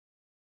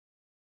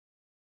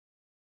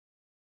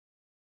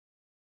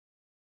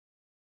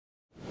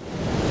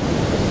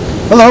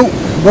Hello,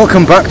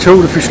 welcome back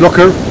to the fish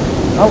locker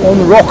out on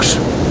the rocks.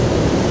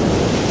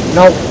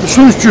 Now the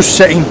sun's just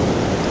setting.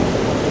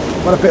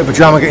 Got a bit of a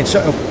drama getting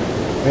set up.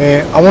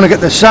 I want to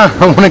get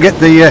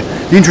the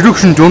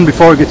introduction done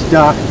before it gets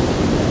dark.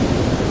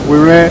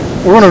 We're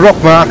on a rock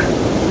mark,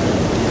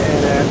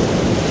 and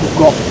we've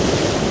got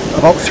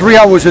about 3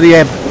 hours of the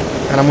ebb,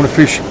 and I'm going to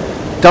fish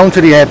down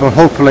to the ebb and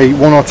hopefully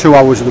 1 or 2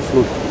 hours of the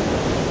flood.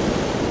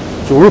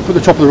 So we're up at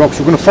the top of the rocks.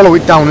 We're going to follow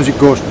it down as it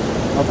goes.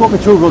 I've got my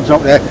 2 rods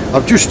out there.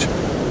 I've just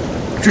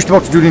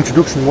about to do the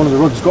introduction. One of the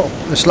rods has got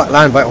a slack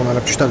line bite on, and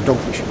I've just had a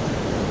dogfish.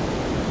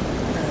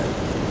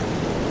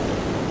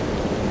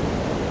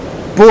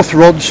 Both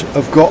rods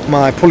have got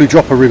my pulley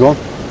dropper rig on.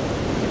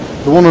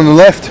 The one on the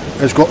left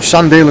has got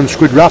sand eel and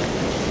squid wrap,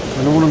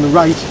 and the one on the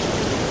right,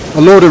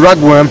 a load of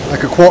ragworm,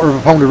 like a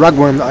 1/4 pound of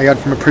ragworm that I had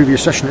from a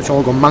previous session. It's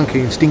all gone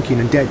manky and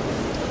stinking and dead.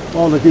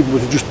 All I did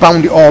was I just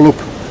bound it all up,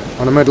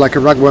 and I made like a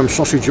ragworm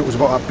sausage that was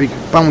about that big.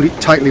 Bound it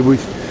tightly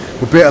with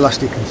bait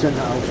elastic and sent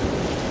that out.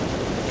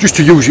 Just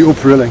to use it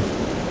up, really.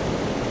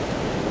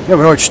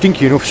 Never know, it's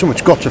stinky enough,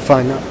 someone's got to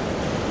find that.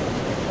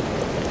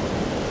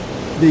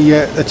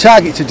 The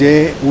target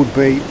today would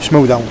be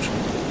Smooth Hounds.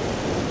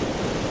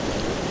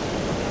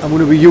 I'm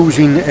going to be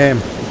using,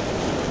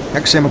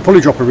 like I say, my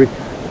pulley dropper rig.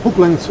 Hook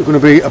lengths are going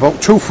to be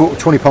about 2 foot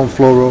 20 pound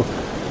fluoro,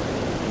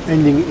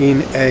 ending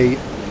in a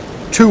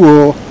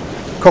 2/0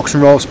 Cox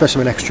and Roll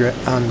Specimen Extra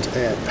and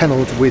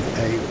pennelled with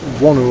a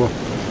 1/0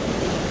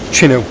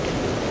 Chinook.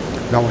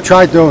 Now I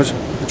tried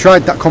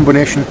that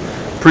combination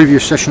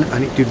previous session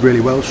and it did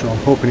really well, so I'm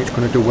hoping it's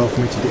going to do well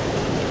for me today.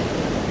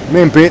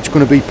 Main bait's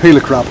going to be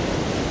peeler crab.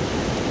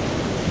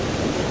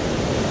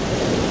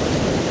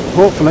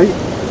 Hopefully,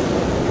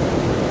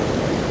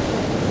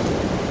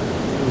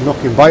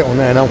 knocking bite on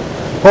there now.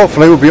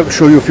 Hopefully we'll be able to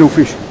show you a few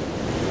fish.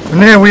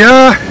 And there we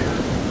are,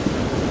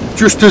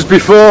 just as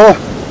before.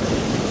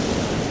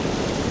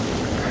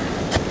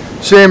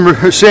 Same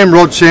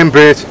rod, same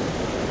bait,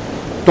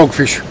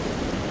 dogfish.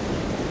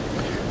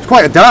 It's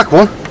quite a dark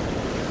one,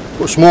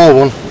 but a small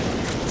one.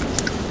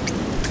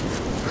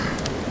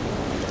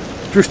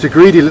 Just a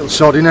greedy little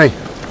sod, isn't he?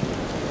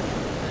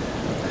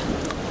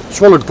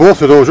 Swallowed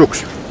both of those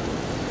hooks. You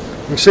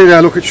can see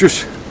there, look, it's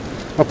just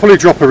a pulley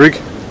dropper rig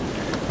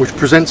which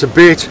presents a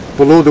bait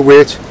below the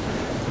weight,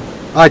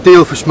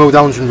 ideal for smooth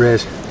hounds and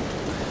rays.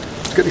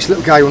 Let's get this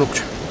little guy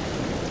unhooked.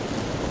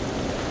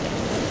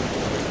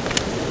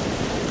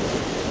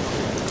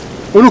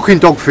 Unhooking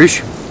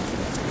dogfish,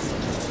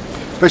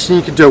 best thing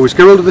you can do is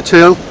get hold of the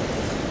tail,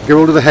 get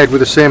hold of the head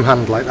with the same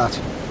hand like that,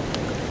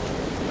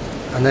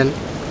 and then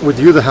with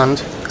the other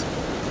hand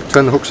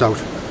turn the hooks out.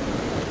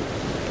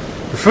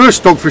 The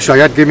first dogfish I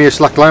had gave me a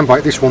slack line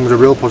bite. This one was a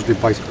real positive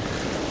bite.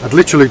 I'd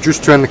literally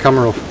just turned the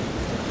camera off.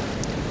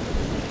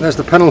 There's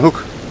the pennel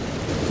hook.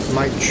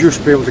 Might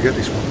just be able to get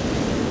this one.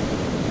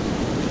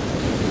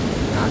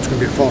 It's going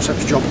to be a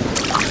forceps job.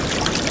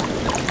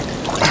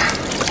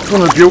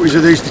 One of the beauties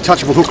of these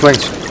detachable hook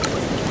lengths.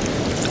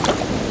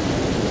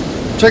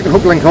 Take the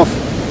hook length off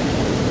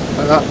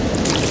like that,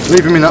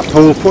 leave him in that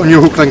pool, put a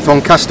new hook length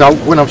on, cast out.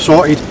 When I've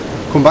sorted,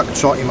 come back and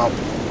sort him out.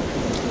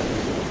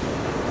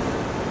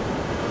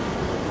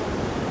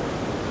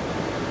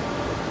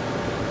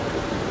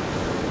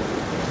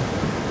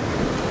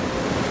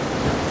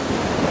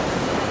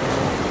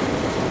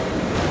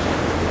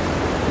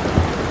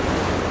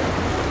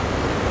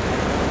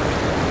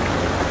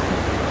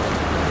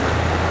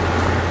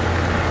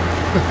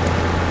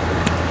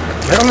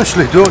 I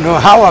honestly don't know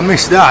how I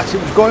missed that.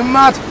 It was going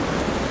mad.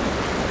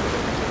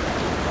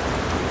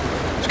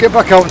 Let's get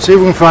back out and see if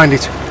we can find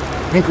it.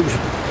 I think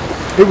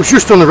it was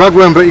just on the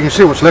ragworm, but you can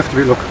see what's left of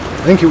it. Look,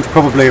 I think it was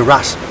probably a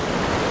wrasse.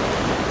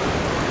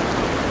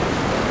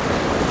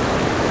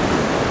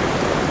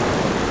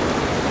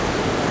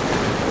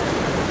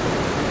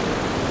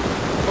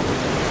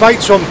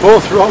 Bites on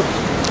both rods.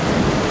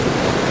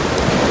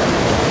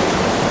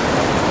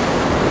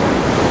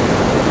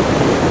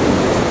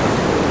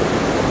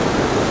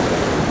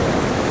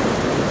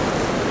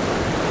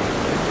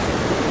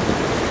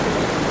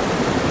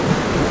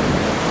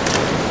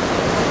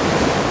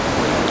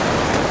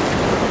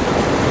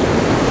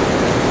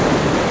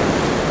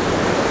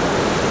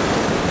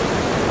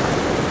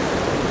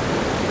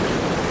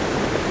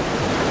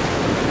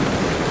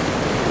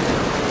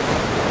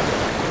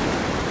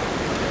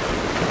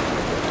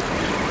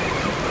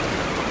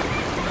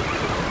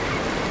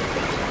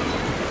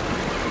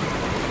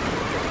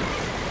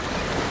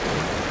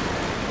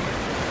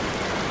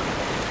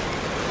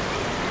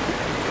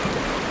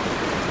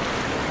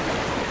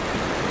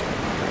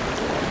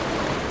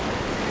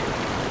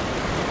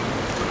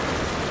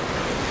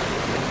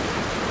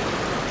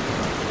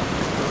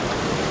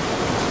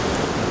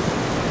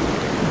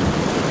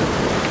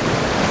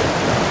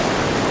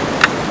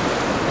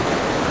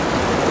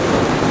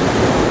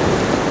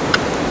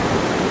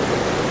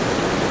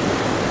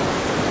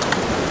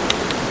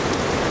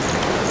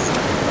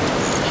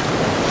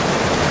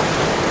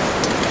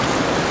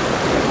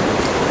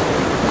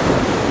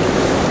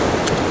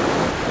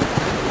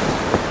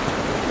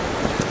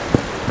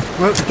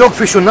 Well, it's a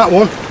dogfish on that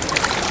one.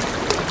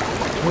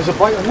 there's a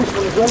bite on this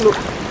one as well, look.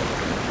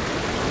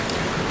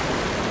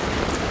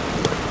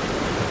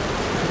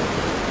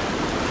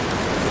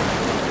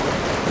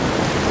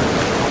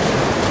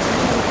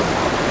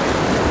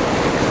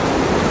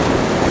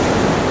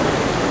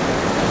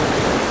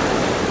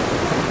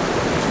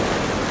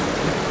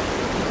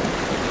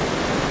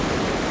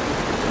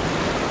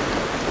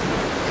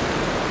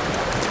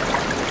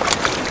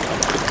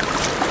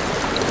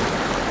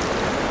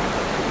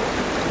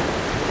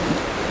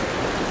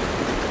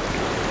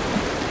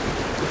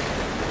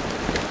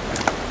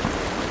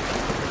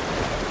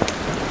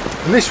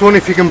 And this one,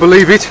 if you can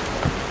believe it,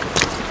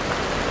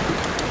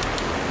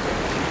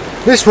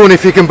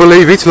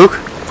 look,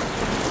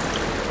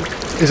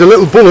 is a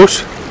little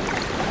bullet.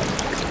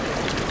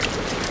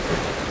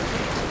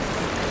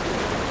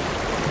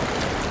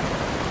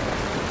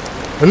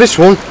 And this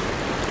one,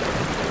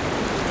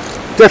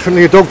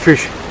 definitely a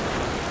dogfish.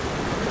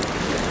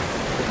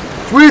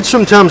 It's weird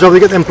sometimes how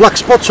they get them black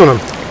spots on them.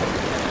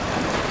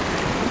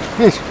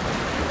 Yes.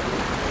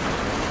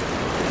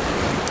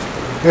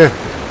 Yeah.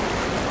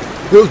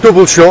 Little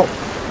double shot,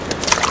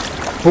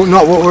 but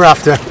not what we're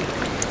after.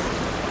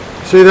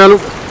 See there,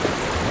 look,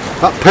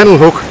 that pennel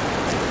hook.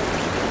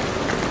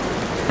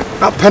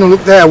 That pennel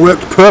hook there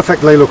worked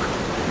perfectly, look.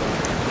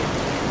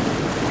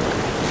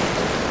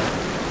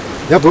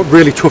 They've got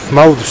really tough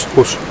mouths,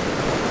 but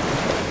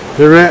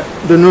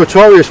they're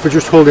notorious for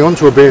just holding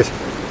onto a bait.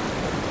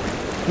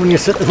 When you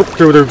set the hook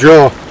through their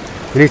jaw,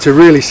 you need to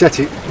really set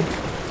it.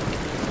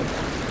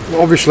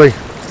 Obviously,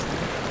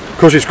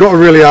 because it's got a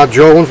really hard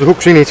jaw, once the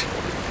hook's in it,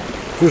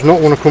 does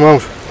not want to come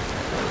out.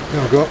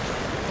 Now I've got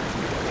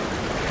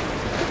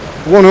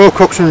 1-0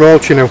 cocks and roll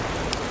chino.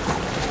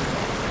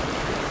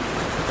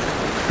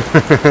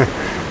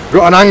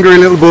 Got an angry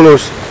little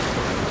bullows.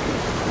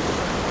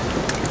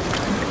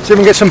 Let's see if we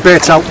can get some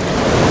baits out.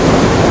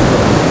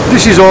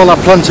 This is all I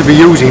plan to be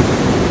using.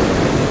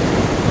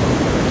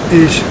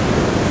 You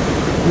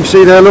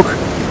see there, look,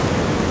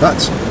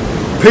 that's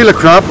peeler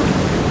crab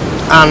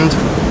and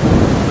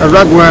a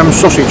ragworm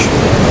sausage.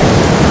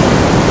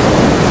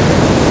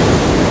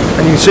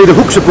 And you can see the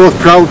hooks are both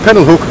proud,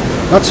 pennel hook,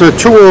 that's a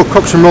 2-0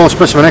 cocks and roll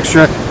specimen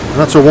extra, and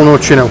that's a 1-0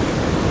 chino.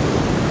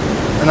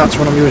 And that's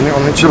what I'm using it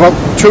on. It's about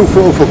 2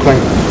 foot of hook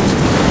length.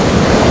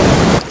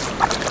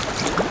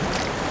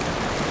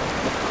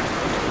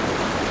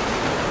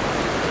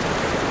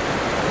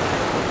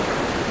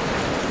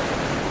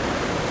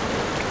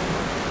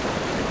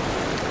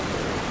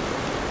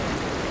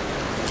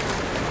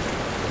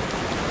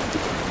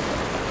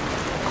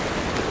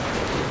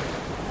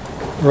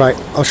 Right,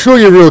 I'll show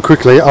you real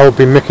quickly how I've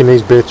been making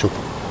these baits up.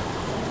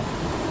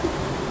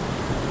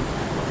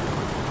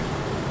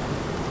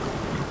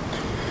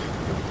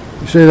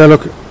 You see there,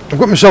 look, I've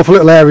got myself a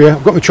little area,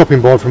 I've got my chopping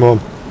board from home.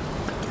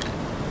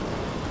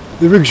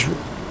 The rigs,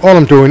 all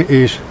I'm doing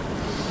is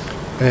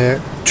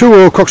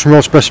 2-0 cocks and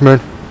roll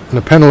specimen and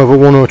a pennel of a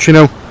 1-0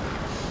 chino.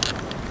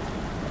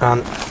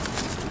 And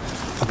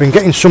I've been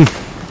getting some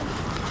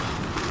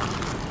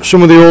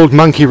of the old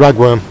manky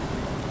ragworm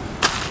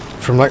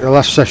from like the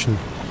last session.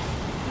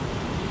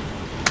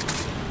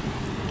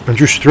 And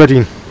just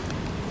threading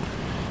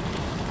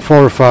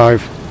 4 or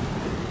 5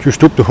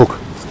 just up the hook.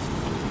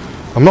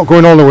 I'm not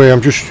going all the way,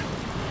 I'm just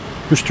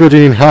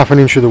threading in ½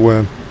 inch of the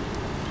worm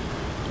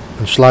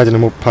and sliding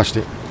them up past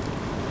it.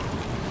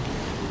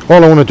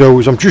 All I want to do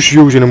is I'm just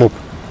using them up.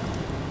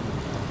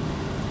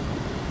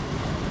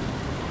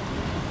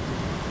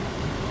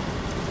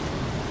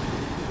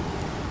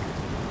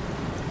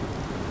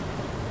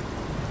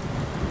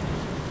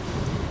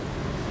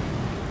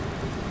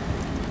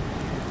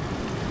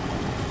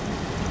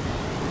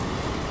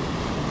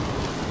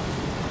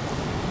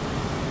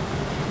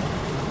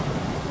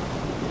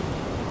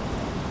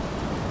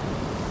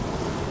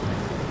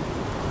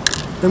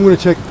 Then I'm going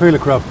to take a peeler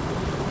crab, a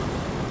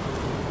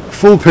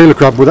full peeler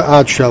crab with a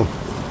hard shell,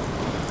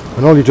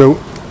 and all you do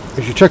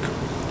is you take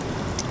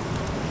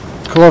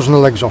the claws and the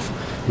legs off.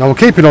 Now I'm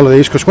keeping all of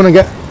these because when I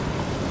get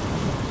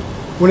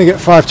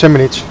 5-10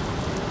 minutes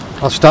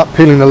I'll start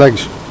peeling the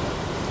legs,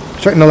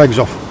 taking the legs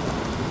off.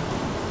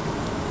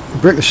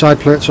 Break the side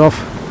plates off,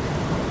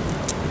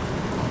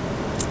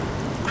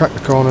 crack the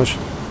corners,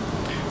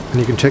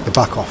 and you can take the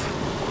back off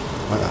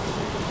like that.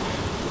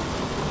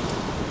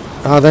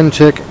 I then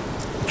take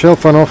tail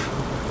fan off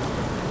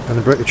and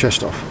then break the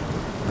chest off.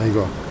 There you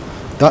go.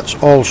 That's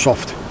all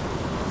soft.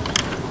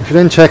 If you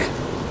then take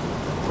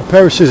a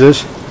pair of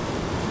scissors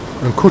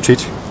and cut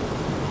it,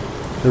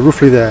 they're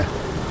roughly there.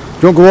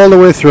 Don't go all the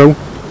way through.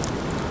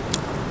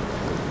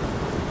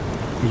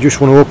 You just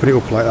want to open it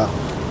up like that.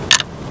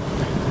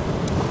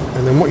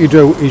 And then what you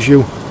do is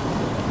you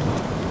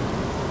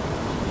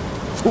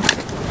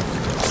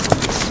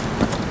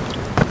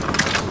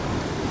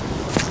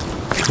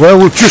well,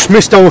 we've just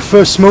missed our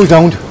first smooth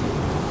hound.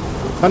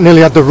 That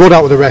nearly had the rod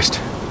out of the rest.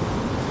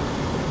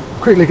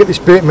 Quickly get this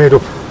bait made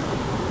up.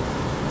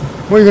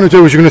 What you're going to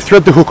do is you're going to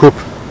thread the hook up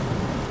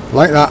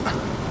like that,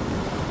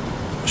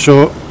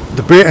 so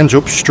the bait ends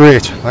up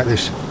straight like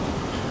this.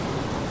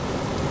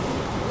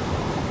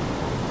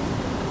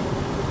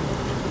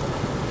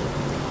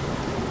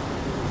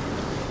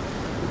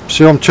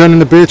 See how I'm turning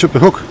the bait up the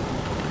hook?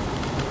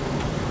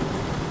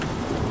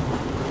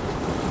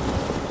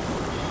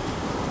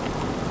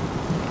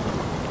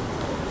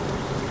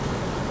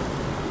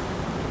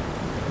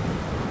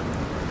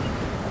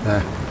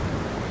 There.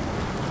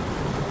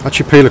 That's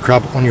your peeler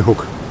crab on your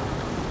hook.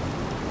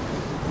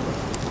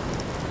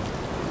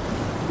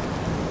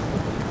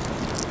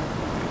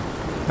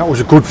 That was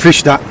a good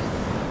fish, that.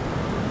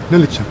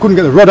 Nearly, I couldn't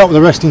get the rod out of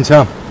the rest in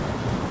time.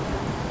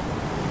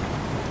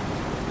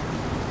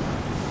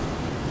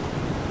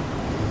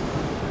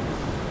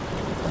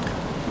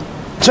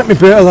 Take me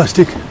bait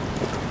elastic.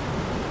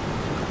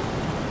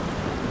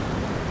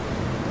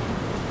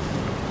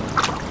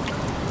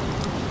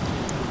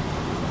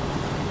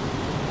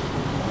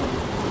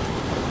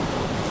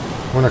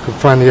 When I can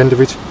find the end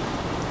of it.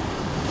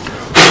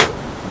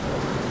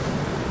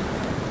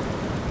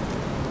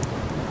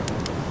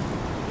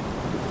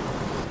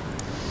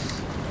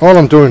 All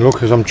I'm doing,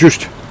 look, is I'm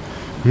just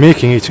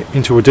making it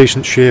into a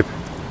decent shape.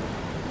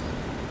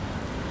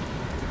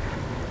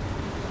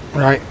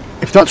 Right,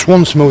 if that's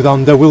one smooth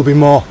hound, there will be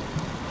more.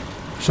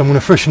 So I'm going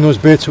to freshen those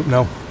baits up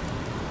now.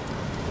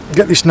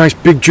 Get this nice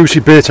big juicy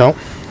bait out.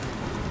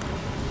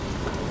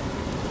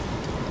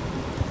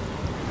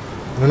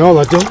 And then all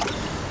I do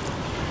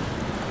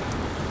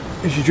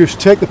is you just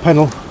take the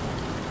pennel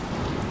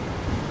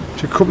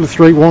to a couple of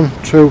 1,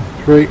 2,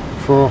 3,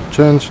 4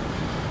 turns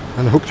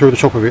and hook through the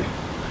top of it.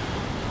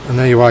 And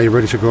there you are, you're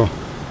ready to go.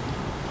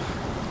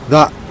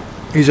 That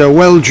is a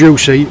well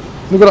juicy,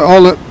 look at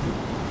all the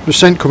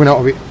scent coming out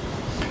of it.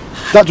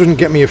 That doesn't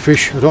get me a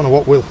fish, I don't know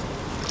what will.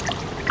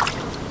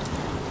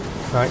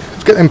 Right,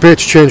 let's get them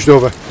baits changed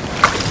over.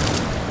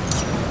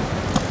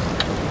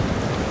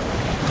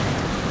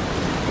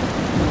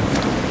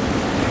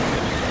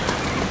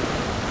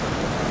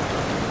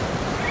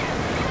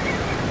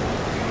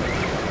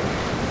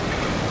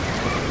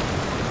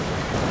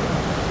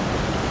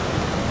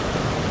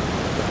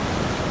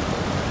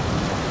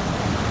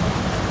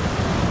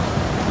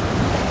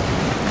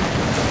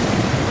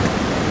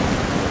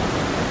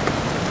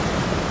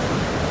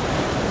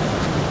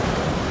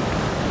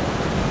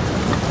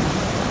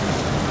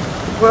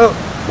 Well,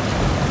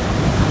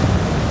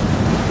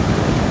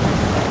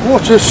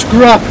 what a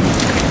scrap!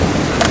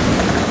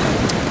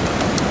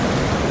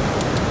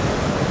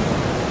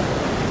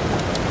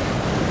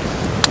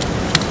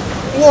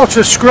 What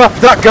a scrap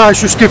that guy's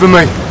just given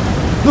me!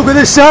 Look at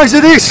the size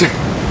of this!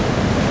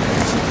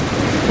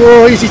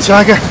 Oh, easy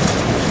tiger!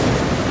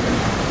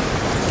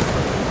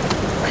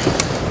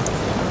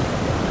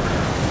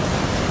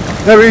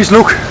 There he is,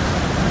 look!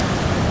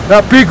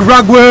 That big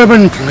ragworm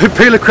and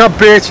peeler crab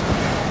bait.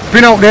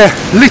 Been out there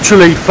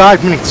literally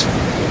 5 minutes.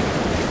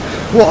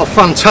 What a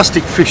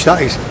fantastic fish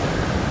that is.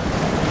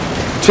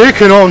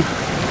 Taken on,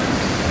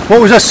 what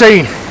was I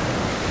saying?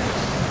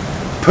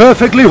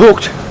 Perfectly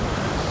hooked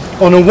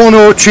on a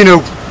 1/0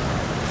 chinook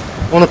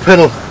on a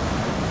pennel.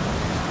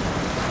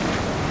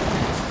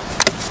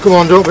 Come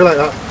on, don't be like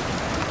that.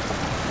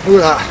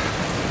 Look at that.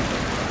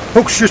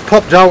 Hook's just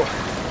popped out.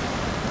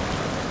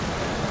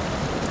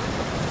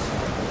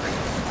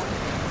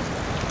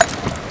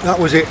 That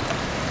was it.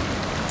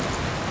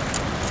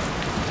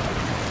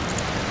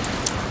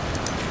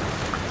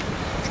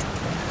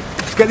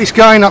 Get this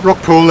guy in that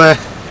rock pool there.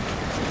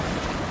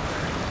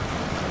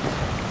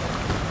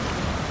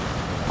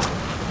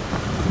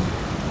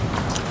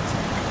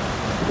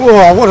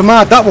 Whoa, what a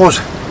mad that was.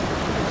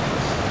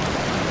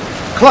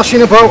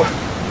 Clashing about,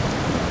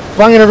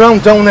 banging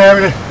around down there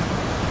in a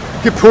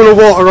good pool of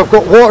water. I've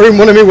got water in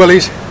one of my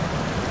wellies,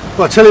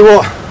 but I tell you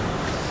what,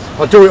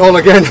 I'll do it all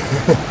again.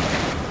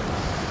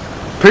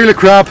 Peeler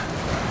crab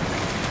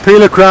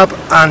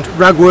and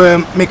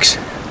ragworm mix.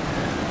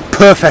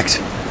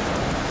 Perfect.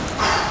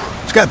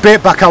 Let's get a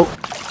bait back out.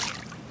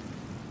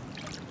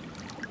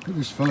 Look at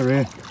this fella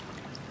here.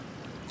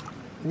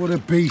 What a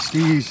beast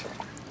he is.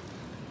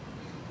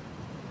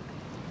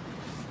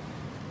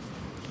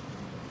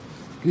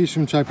 Give you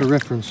some type of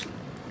reference.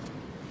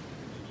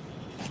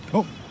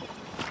 Oh,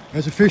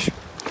 there's a fish.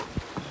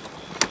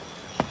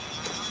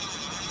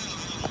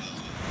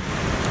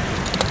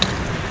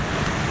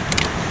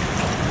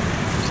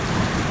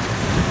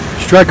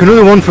 Strike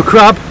another one for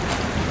crab,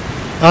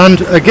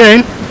 and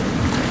again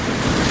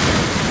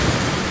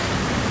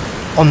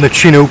on the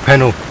chinook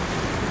pennel.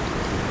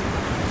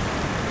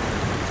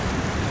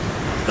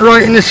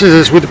 Right in the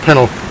scissors with the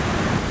pennel.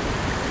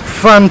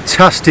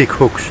 Fantastic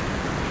hooks.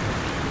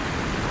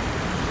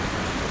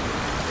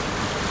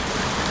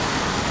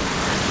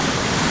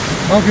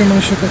 How have you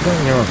managed to get that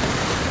in your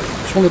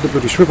hand? Swallowed the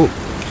bloody swivel.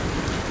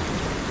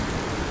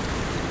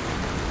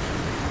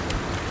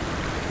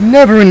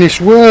 Never in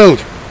this world.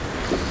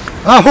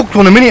 I hooked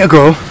one a minute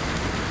ago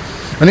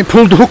and it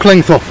pulled the hook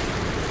length off.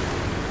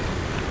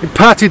 It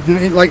parted and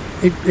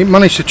it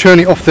managed to turn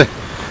it off the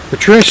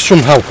trace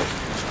somehow.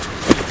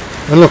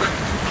 And look.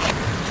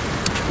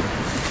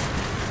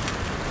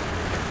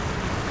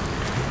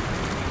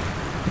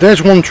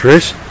 There's one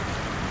trace.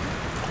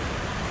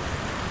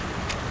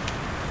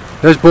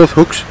 There's both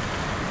hooks.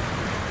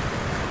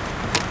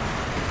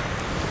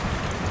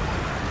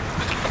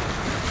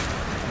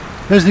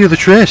 There's the other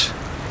trace.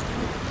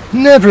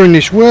 Never in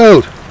this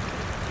world.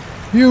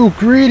 You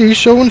greedy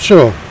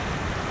so-and-so.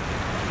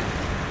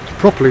 It's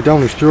properly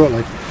down his throat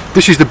like.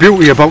 This is the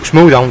beauty about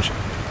Smoothounds.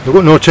 They've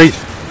got no teeth.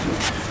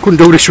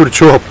 Couldn't do this with a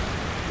tub.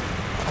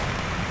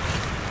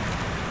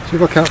 See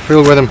if I can't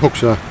feel where them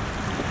hooks are.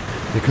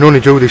 You can only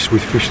do this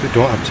with fish that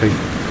don't have teeth.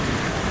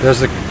 There's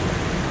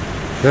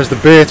the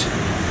bait.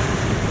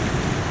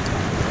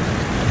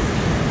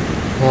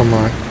 Oh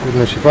my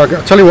goodness,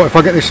 I tell you what, if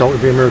I get this out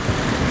it'll be a miracle.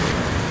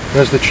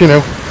 There's the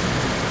chino.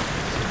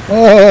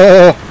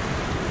 Oh,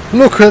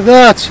 look at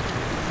that.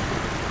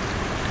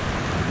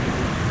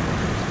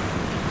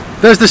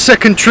 There's the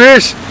second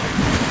trace.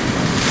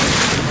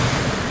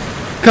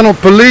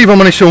 Cannot believe I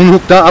managed to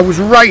unhook that. I was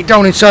right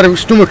down inside of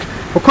its stomach.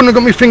 I couldn't have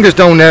got my fingers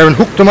down there and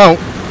hooked them out.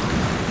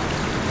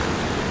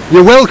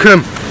 You're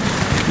welcome.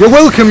 You're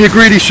welcome, you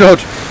greedy sod.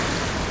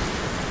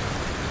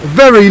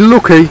 Very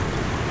lucky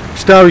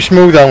starry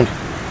smoothhound.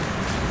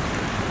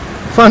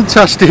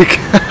 Fantastic.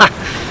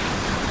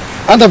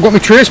 And I've got my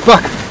trace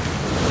back.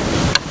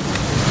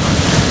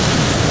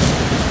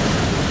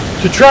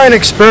 To try and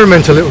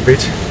experiment a little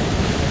bit,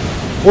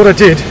 what I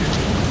did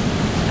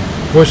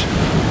was,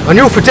 I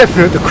knew for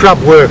definite the crab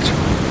worked,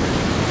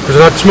 because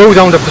I had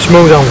smoothhound after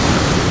smoothhound,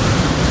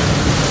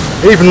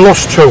 even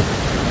lost two.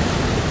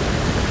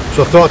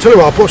 So I thought, I'll tell you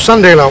what, I'll put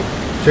Sandale out,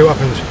 see what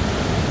happens.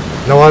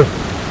 Now I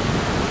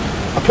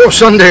put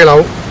Sandale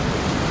out,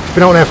 it's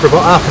been out there for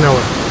about half an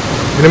hour.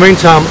 In the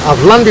meantime,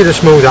 I've landed a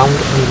smoothhound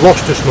and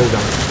lost a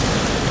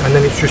smoothhound, and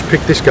then it's just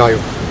picked this guy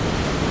up.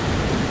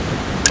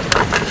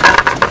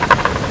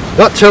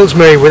 That tells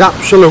me with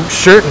absolute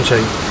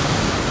certainty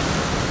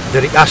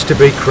that it has to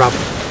be crab.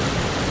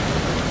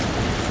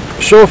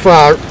 So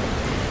far,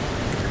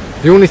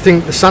 the only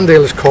thing the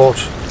Sandale has caught,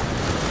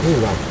 oh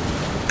wow,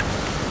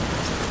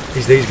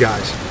 is these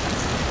guys.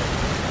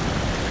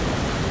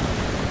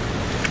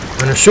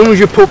 And as soon as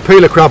you put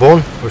peeler crab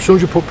on, or as soon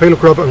as you put peeler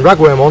crab and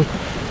ragworm on,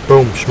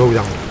 boom,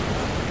 smoothhound.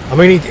 I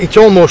mean, it's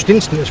almost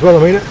instant as well.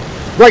 I mean,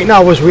 right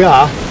now as we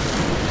are,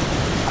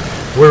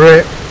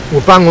 we're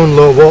bang on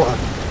low water,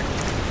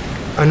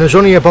 and there's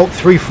only about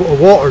 3 foot of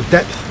water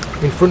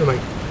depth in front of me.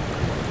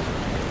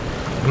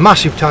 A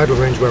massive tidal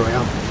range where I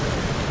am.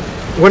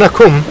 When I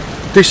come,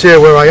 this area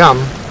where I am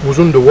was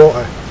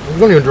underwater. It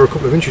was only under a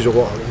couple of inches of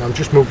water, and I've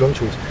just moved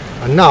onto it.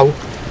 And now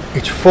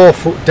it's 4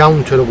 foot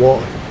down to the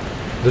water.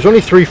 There's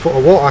only 3 foot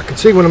of water. I can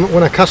see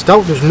when I cast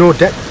out, there's no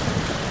depth,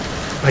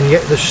 and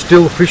yet there's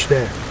still fish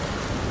there.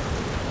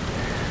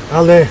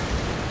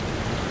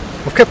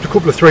 I've kept a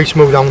couple of 3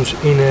 smoothhounds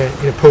in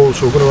a pool,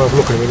 so we're going to have a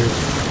look at them anyway.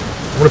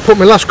 I'm going to put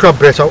my last crab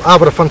bait out. I've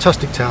had a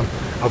fantastic time.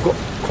 I've got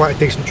quite a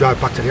decent drive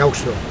back to the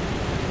house though.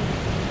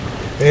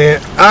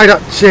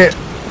 I'd say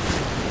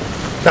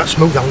that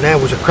smoothhound there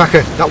was a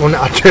cracker. That one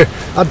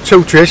had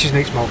 2 traces in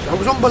its mouth. I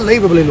was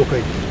unbelievably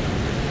lucky.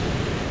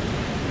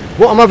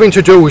 What I'm having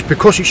to do is,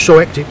 because it's so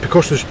hectic,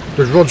 because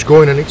there's rods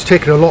going and it's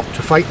taking a lot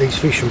to fight these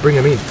fish and bring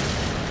them in,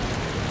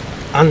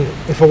 and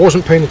if I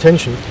wasn't paying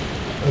attention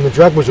and the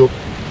drag was up,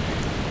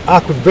 I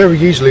could very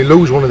easily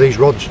lose one of these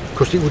rods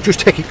because it would just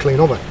take it clean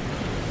over.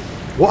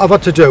 What I've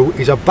had to do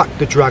is I've backed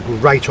the drag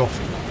right off.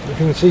 If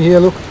you can see here,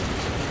 look.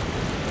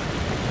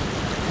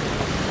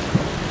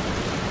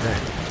 There.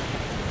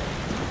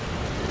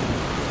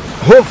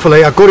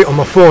 Hopefully I got it on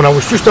my phone. I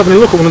was just having a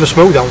look at one of the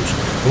smoothhounds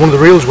and one of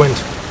the reels went,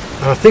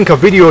 and I think I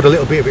videoed a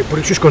little bit of it, but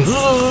it's just gone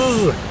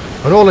zzz,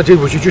 and all I did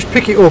was you just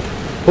pick it up,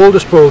 hold the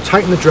spool,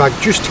 tighten the drag,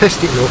 just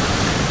test it enough,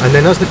 and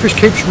then as the fish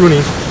keeps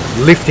running,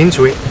 lift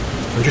into it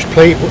and just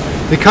play it.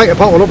 They kite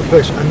about all over the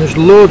place, and there's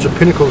loads of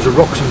pinnacles of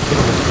rocks in front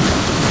of them.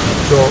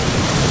 So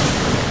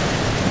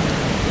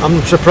I'm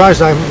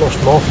surprised I haven't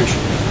lost more fish.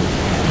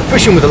 I'm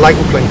fishing with a light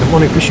hook length. I'm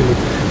only fishing with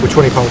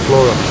 20 pound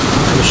fluoro,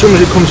 and as soon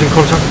as it comes in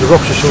contact with the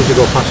rocks, as soon as they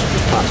go past,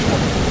 just pass it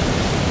off.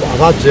 But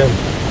I've had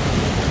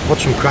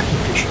some cracking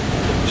fish.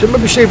 So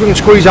maybe see if we can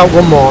squeeze out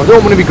one more. I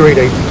don't want to be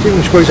greedy. See if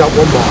we can squeeze out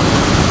one more, and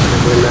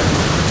then we'll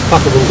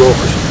pack up and go.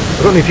 Because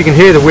I don't know if you can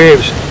hear the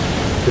waves.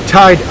 The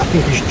tide, I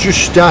think, is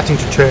just starting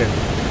to turn,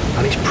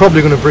 and it's probably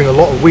going to bring a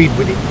lot of weed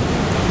with it.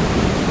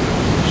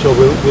 So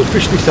we'll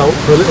fish this out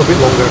for a little bit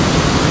longer.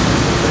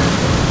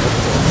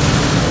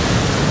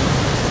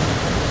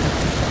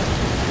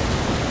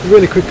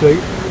 Really quickly,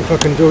 if I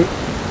can do it,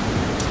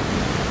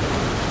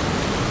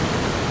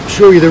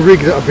 show you the rig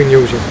that I've been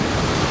using.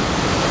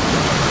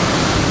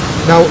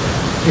 Now,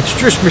 it's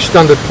just my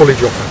standard pulley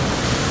dropper.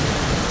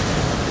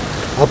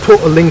 I'll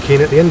put a link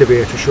in at the end of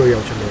here to show you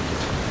how to make it.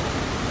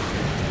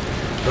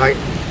 Right,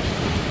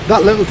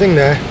 that little thing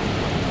there,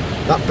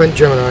 that bent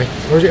Gemini,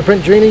 or is it a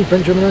bent genie?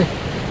 Bent Gemini?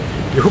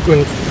 Your hook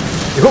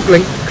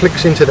link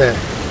clicks into there,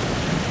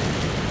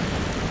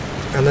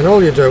 and then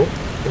all you do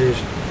is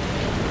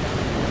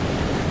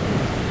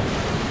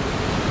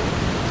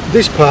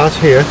this part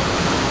here.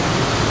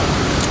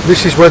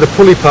 This is where the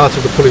pulley part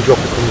of the pulley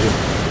dropper comes in.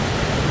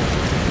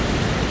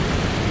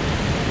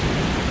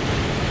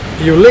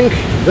 You link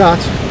that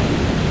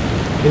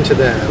into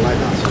there like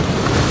that,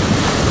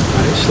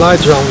 and it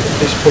slides around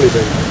this pulley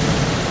beam.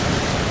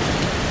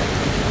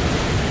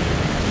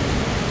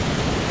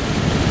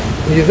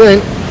 You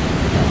then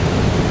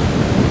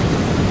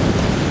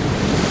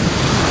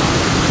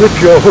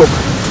flip your hook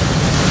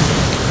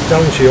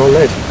down to your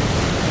lead.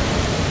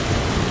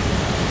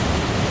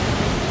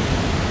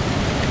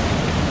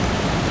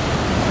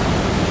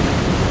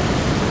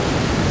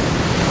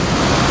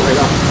 Like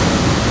that.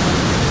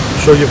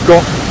 So you've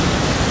got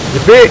the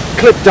bait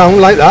clipped down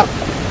like that,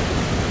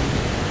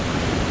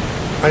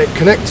 and it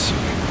connects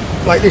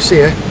like this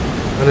here,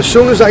 and as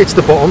soon as that hits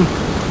the bottom,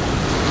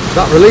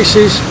 that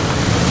releases,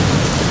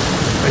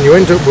 and you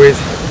end up with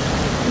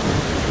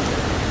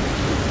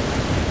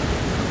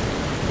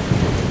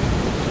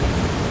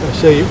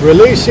it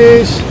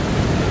releases,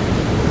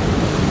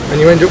 and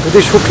you end up with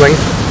this hook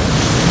length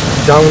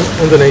down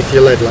underneath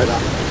your lead like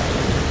that.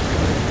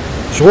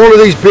 So all of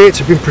these baits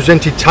have been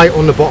presented tight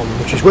on the bottom,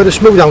 which is where the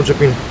Smoothounds have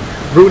been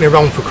rooting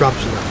around for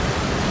crabs and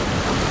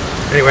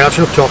that. Anyway, that's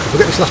enough talking. We'll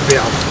get this last bit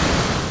out.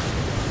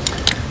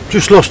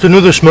 Just lost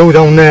another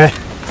Smoothhound there.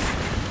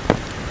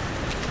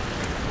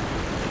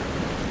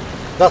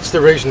 That's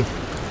the reason.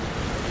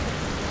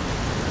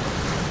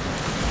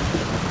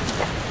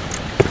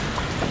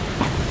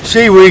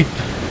 Seaweed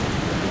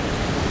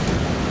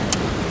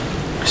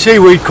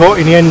caught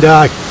in the end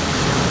eye.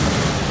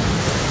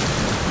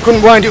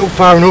 Couldn't wind it up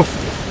far enough,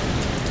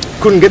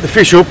 couldn't get the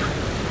fish up.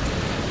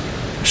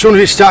 As soon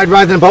as it started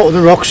riding about on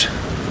the rocks,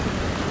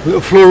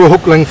 little fluoro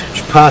hook length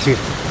just parted.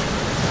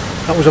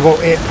 That was about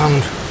 £8.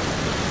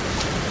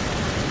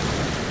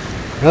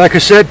 And like I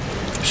said,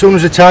 as soon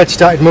as the tide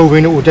started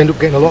moving, it would end up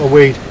getting a lot of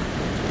weed.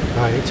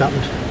 Right, it's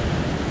happened.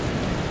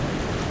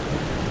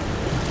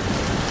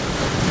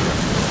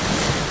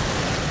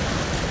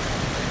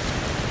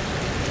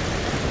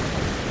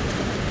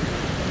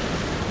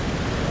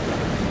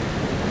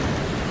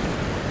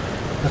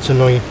 That's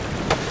annoying.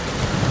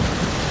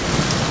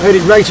 I had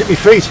it right at my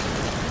feet.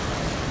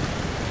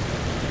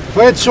 If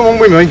I had someone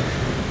with me,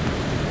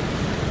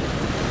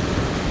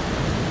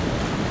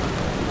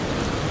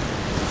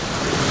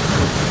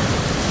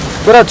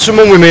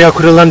 I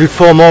could have landed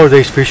 4 more of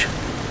these fish.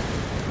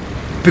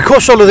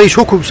 Because all of these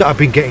hookups that I've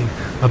been getting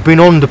have been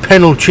on the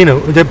pennel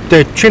chinook,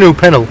 the chinook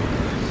pennel,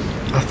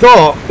 I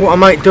thought what I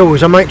might do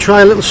is I might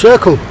try a little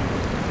circle.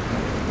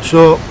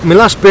 So my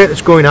last bait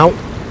that's going out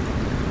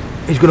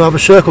is going to have a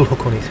circle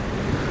hook on it,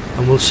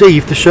 and we'll see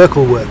if the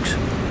circle works.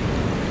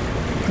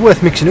 It's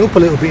worth mixing it up a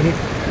little bit in it,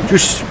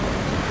 just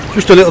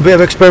a little bit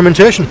of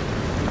experimentation.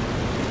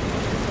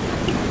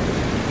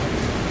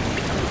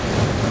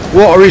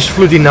 Water is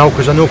flooding now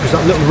because that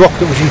little rock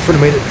that was in front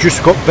of me that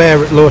just got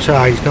bare at low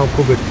tide is now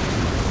covered.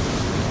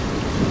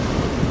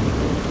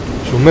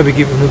 So we'll maybe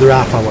give it another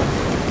half hour.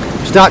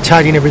 Start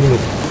tidying everything up.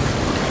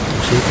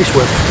 See if this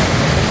works.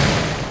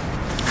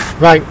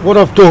 Right, what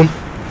I've done,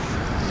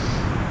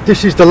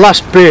 this is the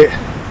last bait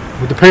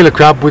with the peeler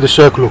crab with a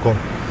circle hook on.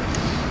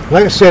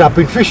 Like I said, I've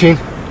been fishing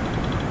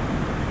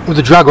with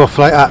the drag off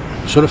like that,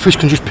 so the fish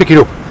can just pick it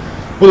up.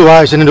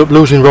 Otherwise, they end up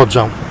losing rods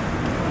out.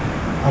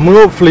 I'm going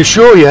to hopefully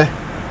show you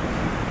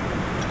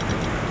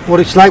what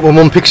it's like when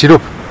one picks it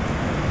up.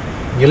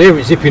 You'll hear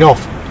it zipping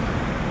off.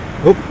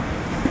 Oh.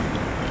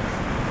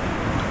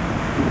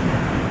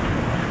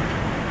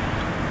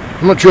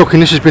 I'm not joking,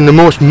 this has been the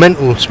most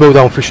mental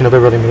smoothhound fishing I've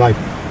ever had in my life.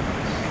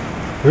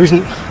 There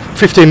isn't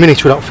 15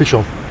 minutes without fish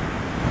on.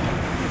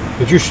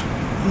 They're just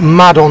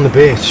mad on the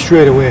bait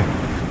straight away.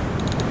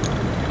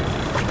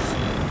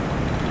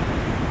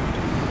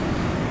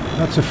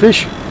 That's a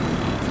fish.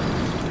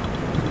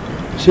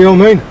 See what I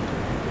mean?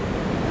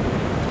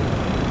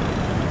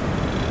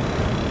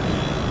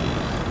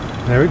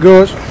 There it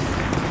goes.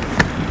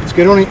 Let's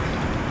get on it.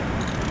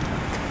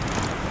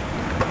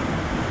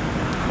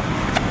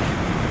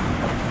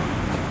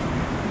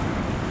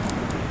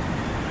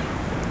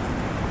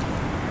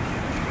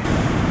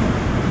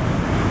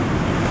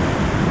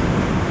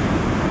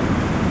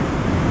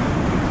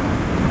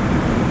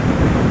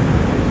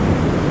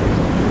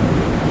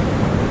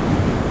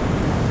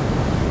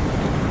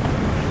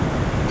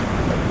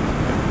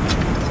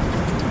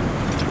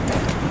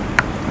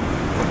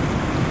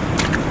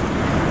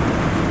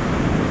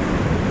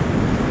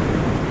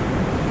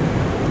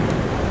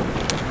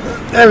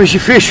 There is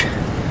your fish.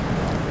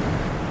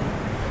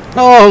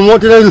 Oh, and what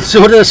did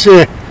I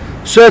say?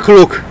 Circle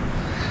hook.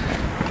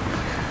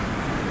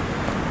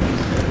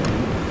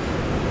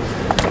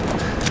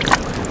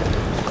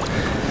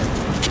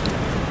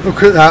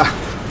 Look at that.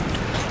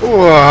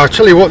 Oh, I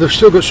tell you what, they've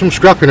still got some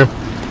scrap in them.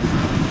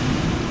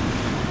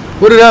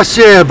 What did I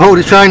say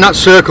about trying that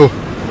circle?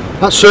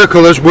 That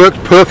circle has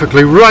worked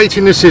perfectly, right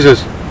in the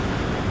scissors.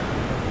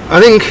 I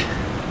think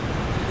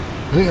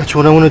that's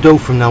what I want to do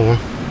from now on.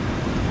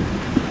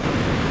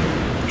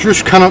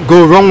 Just cannot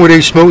go wrong with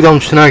these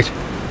Smoothounds tonight.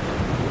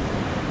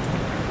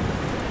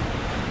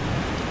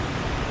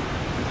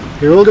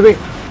 Get hold of it.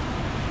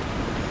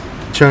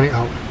 Turn it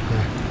out.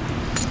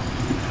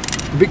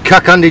 Yeah. A bit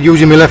cack-handed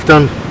using my left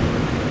hand.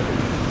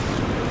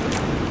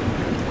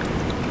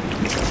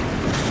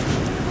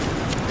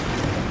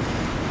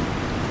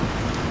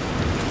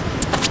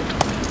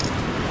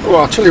 Oh,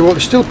 I'll tell you what,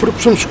 they still put up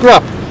some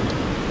scrap.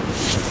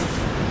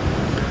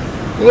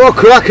 Oh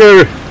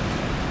cracker!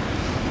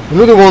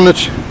 Another one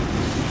that's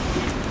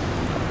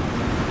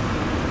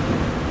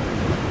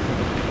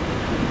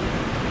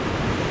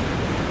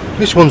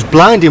this one's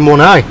blind in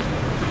one eye.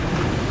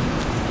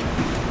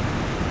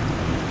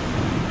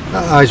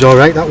 That eye's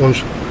alright, that one's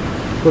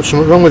got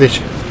something wrong with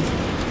it.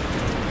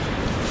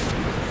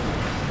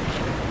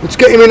 Let's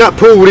get him in that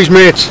pool with his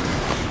mates.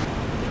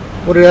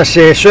 What did I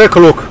say?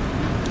 Circle hook.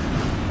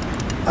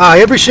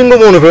 Every single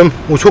one of them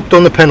was hooked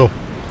on the pennel.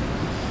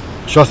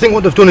 So I think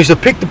what they've done is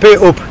they've picked the bait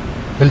up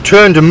and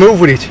turned and moved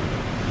with it.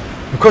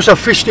 Because I've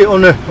fished it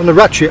on the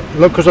ratchet,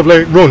 because I've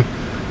let it run,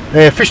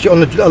 fished it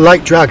on a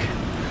light drag.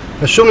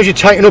 As soon as you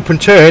tighten up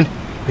and turn,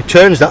 it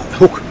turns that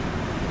hook,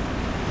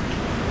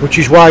 which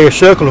is why a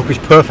circle hook is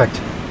perfect.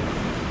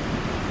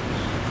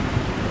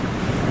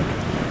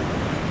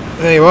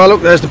 There you are,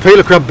 look, there's the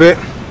peeler crab bait.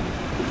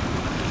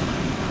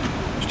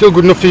 Still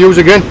good enough to use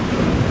again.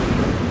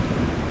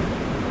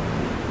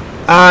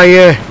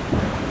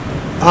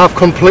 I've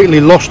completely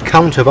lost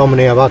count of how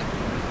many I've had,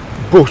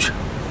 but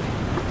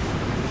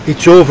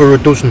it's over a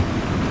dozen.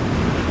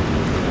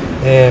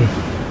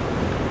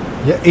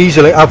 Yeah,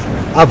 easily.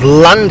 I've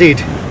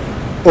landed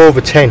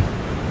over 10,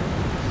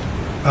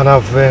 and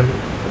I've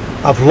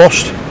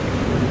lost,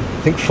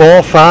 I think 4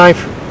 or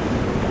 5.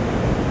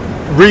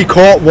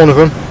 Re-caught one of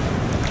them.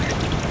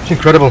 It's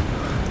incredible.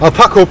 I'll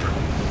pack up,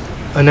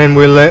 and then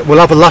we'll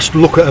have a last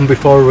look at them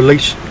before I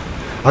release.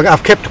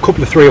 I've kept a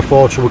couple of 3 or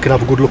 4 so we can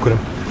have a good look at them.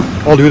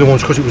 All the other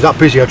ones, because it was that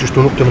busy, I just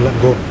done up them and let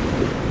them go.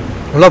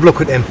 We'll have a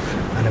look at them,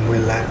 and then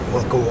we'll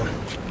go on.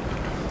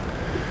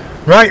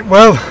 Right,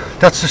 well,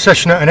 that's the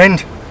session at an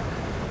end.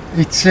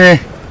 It's at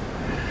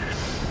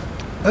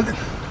the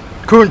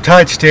current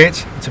tide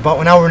state, it's about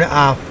an hour and a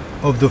half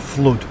of the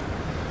flood,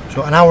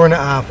 so an hour and a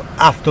half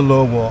after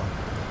low water.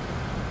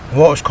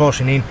 Water's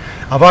coursing in.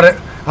 I've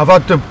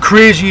had the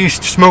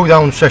craziest smooth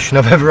hound session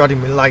I've ever had in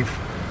my life.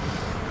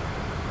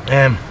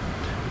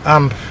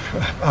 I'm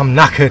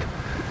knackered.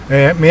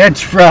 My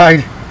head's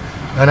fried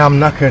and I'm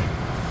knackered.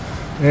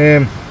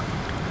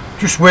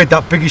 Just weighed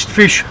that biggest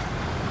fish,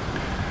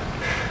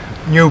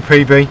 new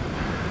PB,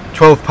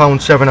 12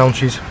 pounds 7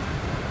 ounces.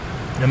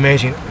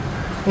 Amazing,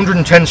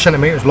 110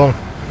 centimetres long.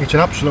 It's an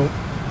absolute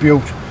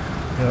beaut.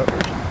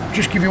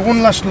 Just give you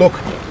one last look.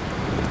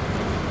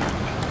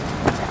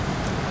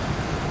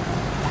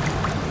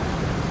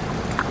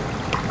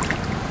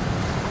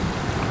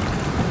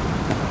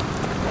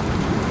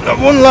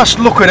 One last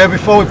look at her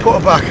before we put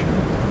her back.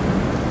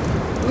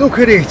 Look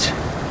at it.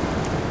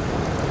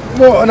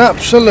 What an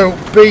absolute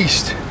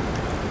beast.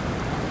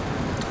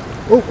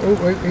 Oh,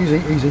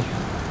 easy, easy.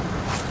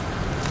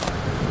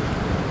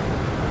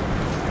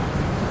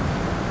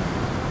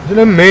 It's an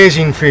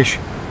amazing fish.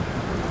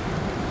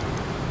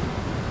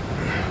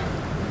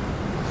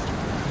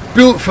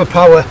 Built for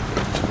power.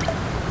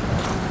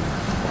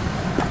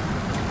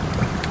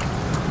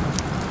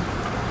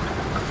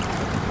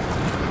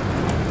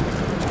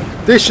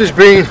 This has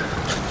been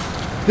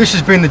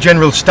the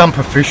general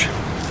stamper fish.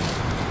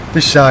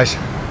 This size,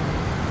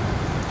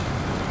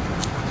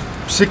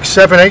 6,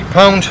 7, 8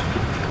 pounds,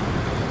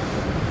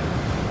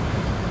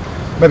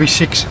 maybe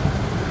 6.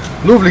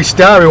 Lovely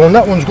starry one.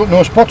 That one's got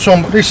no spots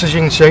on, but this, as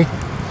you can see,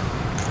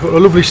 got a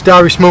lovely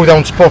starry smooth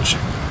hound spots.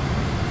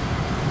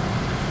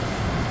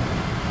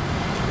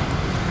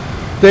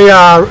 They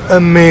are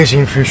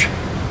amazing fish.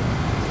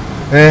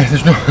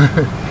 There's no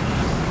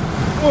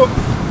oh,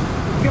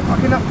 get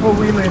back in that pool,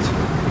 we mate.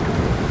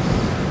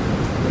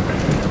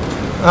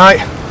 Right,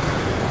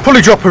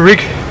 pulley dropper rig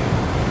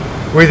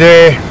with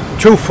a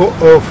 2 foot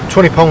of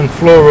 20 pound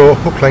fluoro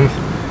hook length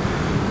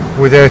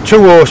with a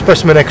 2/0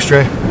 specimen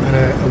extra and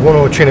a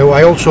 1/0 chinook.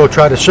 I also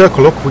tried a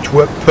circle hook which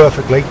worked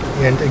perfectly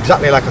and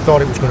exactly like I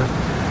thought it was going to.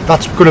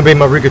 That's going to be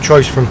my rig of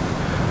choice from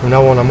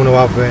now on. I'm going to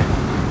have a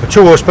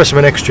 2/0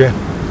 specimen extra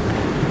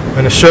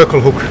and a circle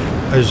hook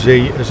as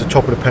the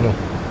top of the pennel.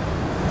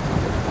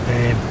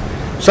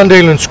 Sand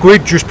eel and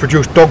squid just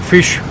produced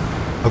dogfish.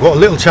 I've got a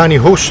little tiny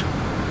huss.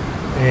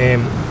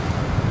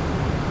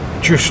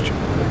 Just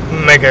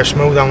mega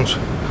smooth hounds,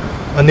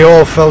 and they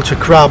all fell to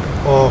crab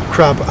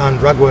and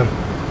ragworm.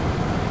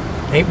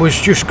 It was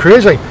just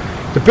crazy.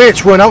 The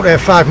baits weren't out there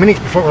 5 minutes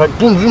before, like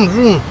boom, boom,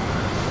 boom.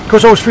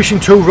 Because I was fishing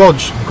 2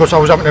 rods, because I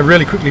was having to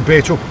really quickly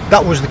bait up.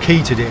 That was the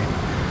key today.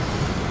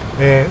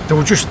 There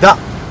were just that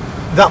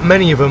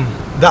many of them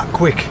that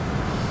quick.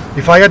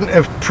 If I hadn't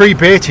have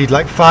pre-baited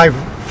like five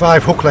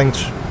hook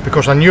lengths,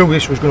 because I knew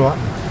this was going to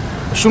happen,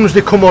 as soon as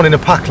they come on in a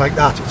pack like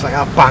that, it's like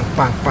bang,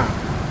 bang, bang.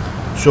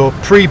 So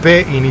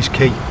pre-baiting is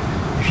key.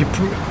 If you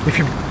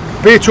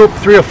bait up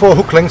 3 or 4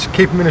 hook lengths,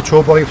 keep them in a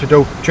tow, all you have to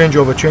do, change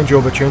over,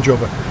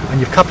 and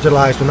you've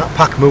capitalised on that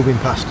pack moving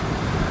past.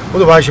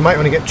 Otherwise you might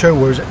only get 2,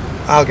 whereas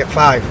I'll get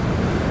 5.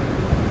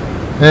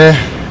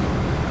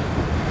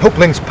 Hook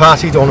lengths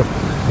partied on a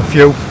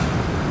few.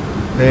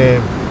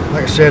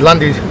 Like I said,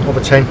 landed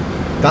over 10.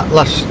 That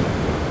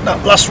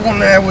last one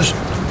there was,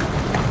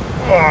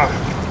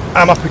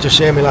 I'm happy to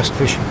say, my last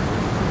fish.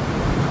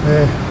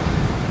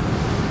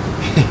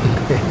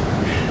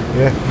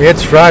 Yeah, my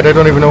head's fried, I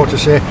don't even know what to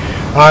say.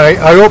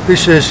 I hope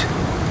this has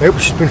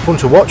been fun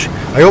to watch.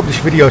 I hope this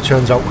video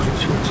turns out,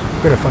 because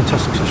it's been a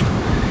fantastic session.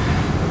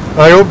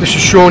 I hope this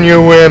has shown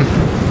you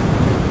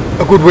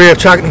a good way of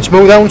targeting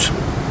smoothhounds.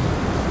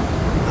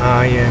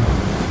 I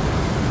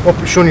hope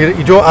it's shown you that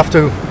you don't have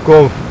to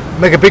go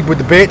mega big with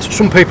the baits.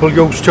 Some people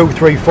use 2,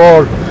 3,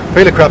 4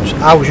 peeler crabs.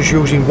 I was just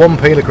using 1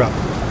 peeler crab,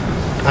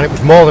 and it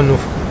was more than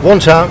enough. One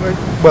time,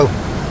 well,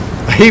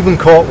 I even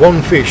caught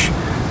 1 fish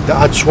that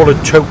had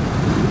swallowed 2.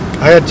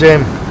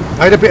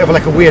 I had a bit of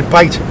like a weird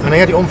bite, and I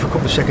had it on for a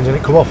couple of seconds and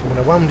it come off, and when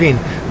I wound in,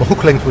 my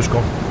hook length was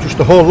gone. Just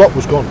the whole lot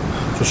was gone.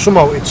 So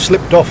somehow it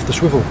slipped off the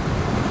swivel,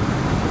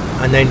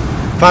 and then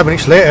 5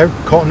 minutes later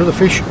caught another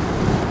fish,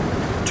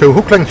 2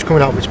 hook lengths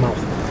coming out of its mouth.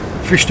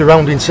 Fished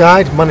around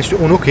inside, managed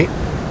to unhook it.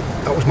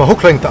 That was my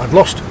hook length that I'd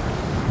lost.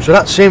 So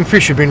that same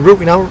fish had been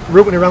rooting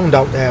around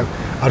out there.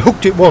 I'd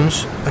hooked it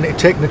once and it had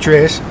taken the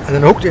trace, and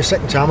then I hooked it a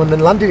second time and then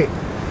landed it.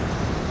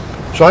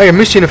 So I am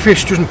missing a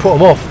fish doesn't put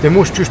them off. They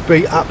must just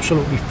be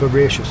absolutely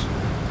voracious.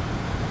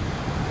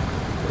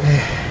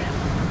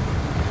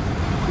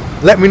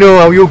 Let me know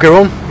how you get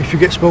on if you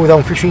get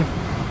smoothhound fishing.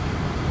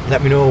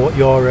 Let me know what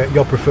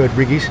your preferred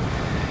rig is.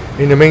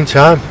 In the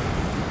meantime,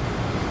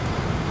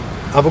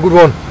 have a good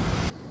one.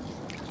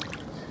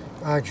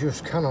 I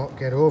just cannot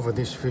get over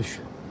this fish.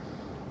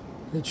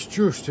 It's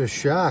just a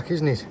shark,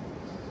 isn't it?